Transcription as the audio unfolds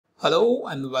Hello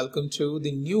and welcome to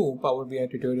the new Power BI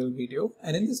tutorial video.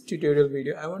 And in this tutorial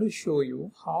video, I want to show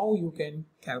you how you can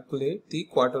calculate the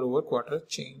quarter over quarter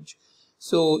change.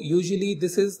 So usually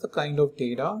this is the kind of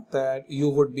data that you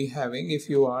would be having if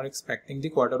you are expecting the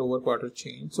quarter over quarter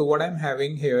change. So what I'm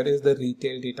having here is the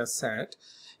retail data set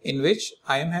in which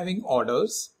I am having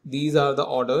orders. These are the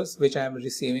orders which I am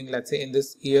receiving. Let's say in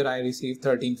this year I received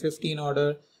 1315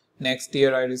 order. Next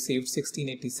year I received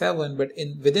 1687, but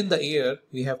within the year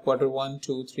we have quarter 1,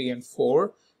 2, 3 and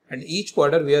 4, and each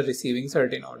quarter we are receiving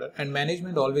certain order, and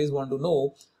management always want to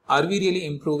know, are we really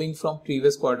improving from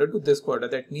previous quarter to this quarter?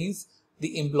 That means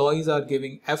the employees are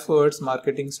giving efforts,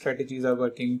 marketing strategies are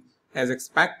working as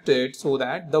expected so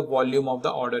that the volume of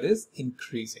the order is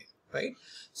increasing, right?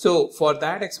 So for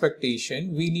that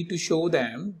expectation, we need to show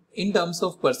them in terms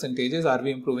of percentages. Are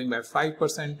we improving by 5%,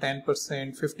 10%,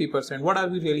 50%? What are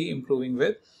we really improving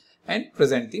with? And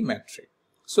present the metric.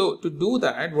 So to do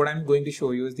that, what I'm going to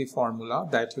show you is the formula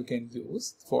that you can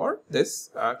use for this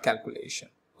calculation.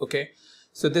 Okay.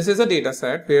 So this is a data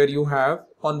set where you have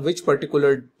on which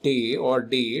particular day or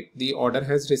date the order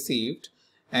has received.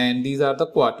 And these are the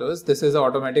quarters. This is the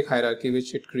automatic hierarchy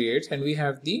which it creates. And we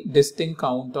have the distinct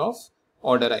count of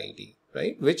order ID,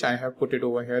 right, which I have put it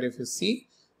over here. If you see,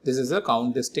 this is a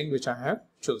count distinct which I have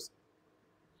chosen.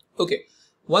 Okay,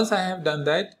 once I have done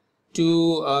that,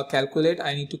 to calculate,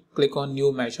 I need to click on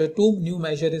new measure. To new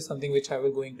measure is something which I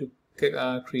will going to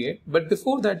create. But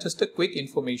before that, just a quick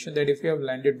information that if you have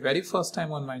landed very first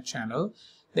time on my channel,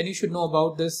 then you should know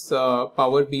about this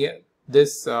Power BI,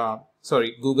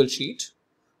 Google Sheet,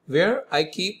 where I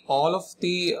keep all of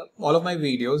my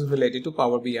videos related to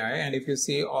Power BI. And if you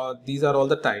see, these are all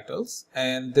the titles,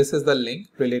 and this is the link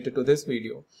related to this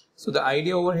video. So the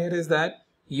idea over here is that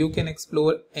you can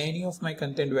explore any of my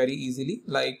content very easily,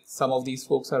 like some of these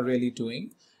folks are really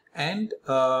doing. And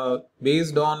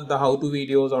based on the how-to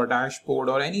videos or dashboard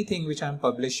or anything which I'm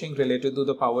publishing related to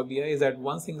the Power BI is at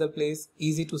one single place,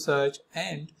 easy to search,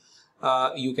 and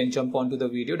you can jump onto the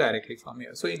video directly from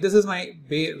here. So this is my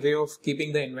way of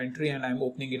keeping the inventory, and I'm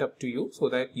opening it up to you so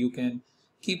that you can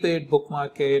keep it,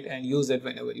 bookmark it, and use it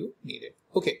whenever you need it.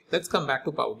 Okay, let's come back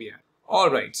to Power BI.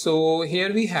 Alright, so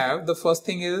here we have the first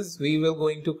thing is we will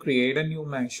going to create a new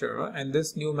measure, and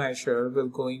this new measure will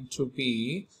going to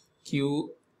be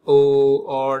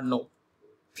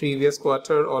previous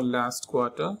quarter or last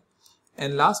quarter.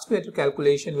 And last quarter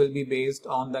calculation will be based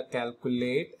on the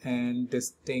calculate and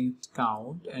distinct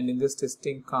count. And in this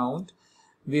distinct count,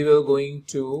 we will going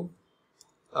to,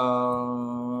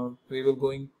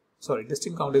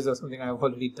 distinct count is something I have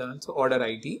already done. So order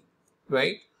ID,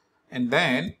 right? And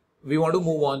then we want to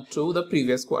move on to the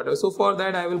previous quarter. So for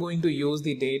that, I will going to use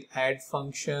the dateadd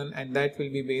function, and that will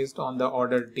be based on the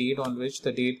order date on which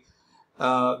the date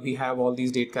we have all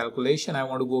these date calculation. I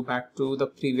want to go back to the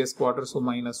previous quarter, so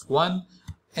 -1,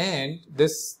 and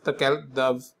this the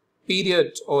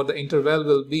period or the interval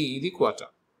will be the quarter.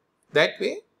 That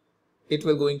way it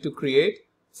will going to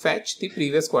fetch the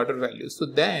previous quarter value. So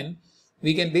then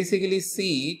we can basically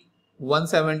see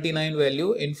 179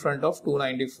 value in front of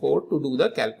 294 to do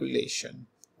the calculation.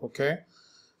 Okay,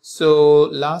 so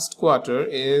last quarter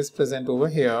is present over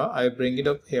here. I bring it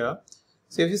up here.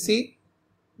 So if you see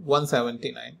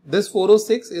 179, this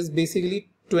 406 is basically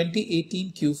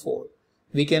 2018 Q4.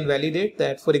 We can validate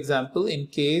that, for example, in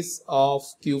case of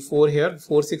Q4 here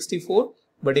 464,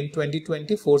 but in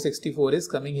 2020 464 is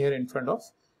coming here in front of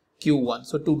Q1.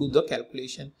 So to do the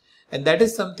calculation, and that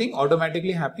is something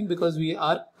automatically happening because we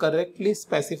are correctly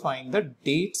specifying the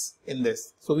dates in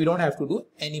this, so we don't have to do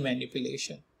any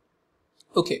manipulation.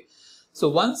 Okay, so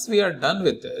once we are done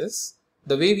with this,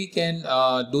 the way we can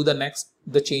do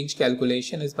the change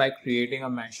calculation is by creating a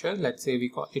measure. Let's say we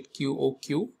call it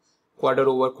QOQ, quarter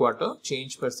over quarter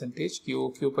change percentage.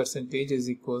 QOQ percentage is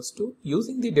equals to,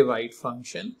 using the divide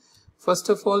function, first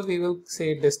of all we will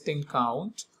say distinct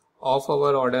count of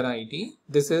our order ID.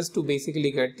 This is to basically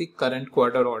get the current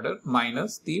quarter order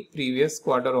minus the previous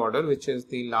quarter order, which is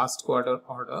the last quarter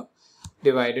order,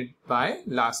 divided by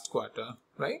last quarter,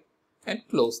 right? And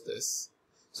close this.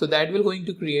 So that will going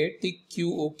to create the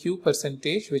QOQ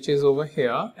percentage, which is over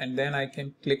here, and then I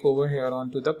can click over here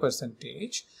onto the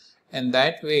percentage, and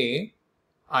that way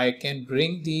I can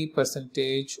bring the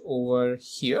percentage over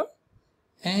here,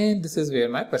 and this is where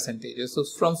my percentage is. So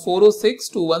from 406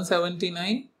 to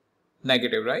 179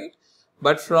 negative, right?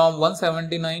 But from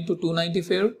 179 to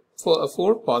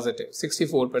 294 positive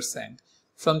 64%.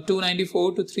 From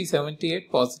 294 to 378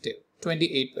 positive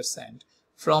 28%.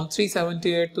 From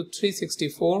 378 to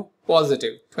 364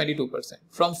 positive 22%.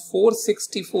 From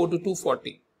 464 to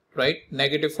 240, right,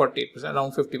 negative 48%,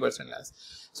 around 50% less.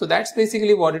 So that's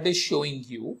basically what it is showing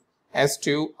you as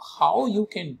to how you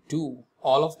can do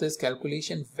all of this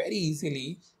calculation very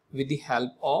easily with the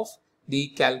help of the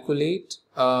calculate,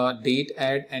 date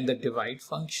add and the divide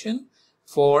function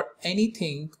for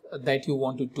anything that you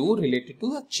want to do related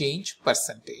to the change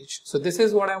percentage. So this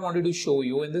is what I wanted to show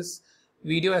you in this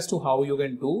video as to how you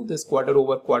can do this quarter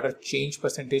over quarter change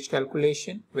percentage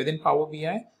calculation within Power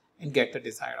BI and get the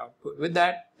desired output. With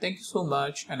that, thank you so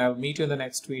much, and I'll meet you in the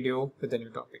next video with a new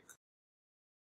topic.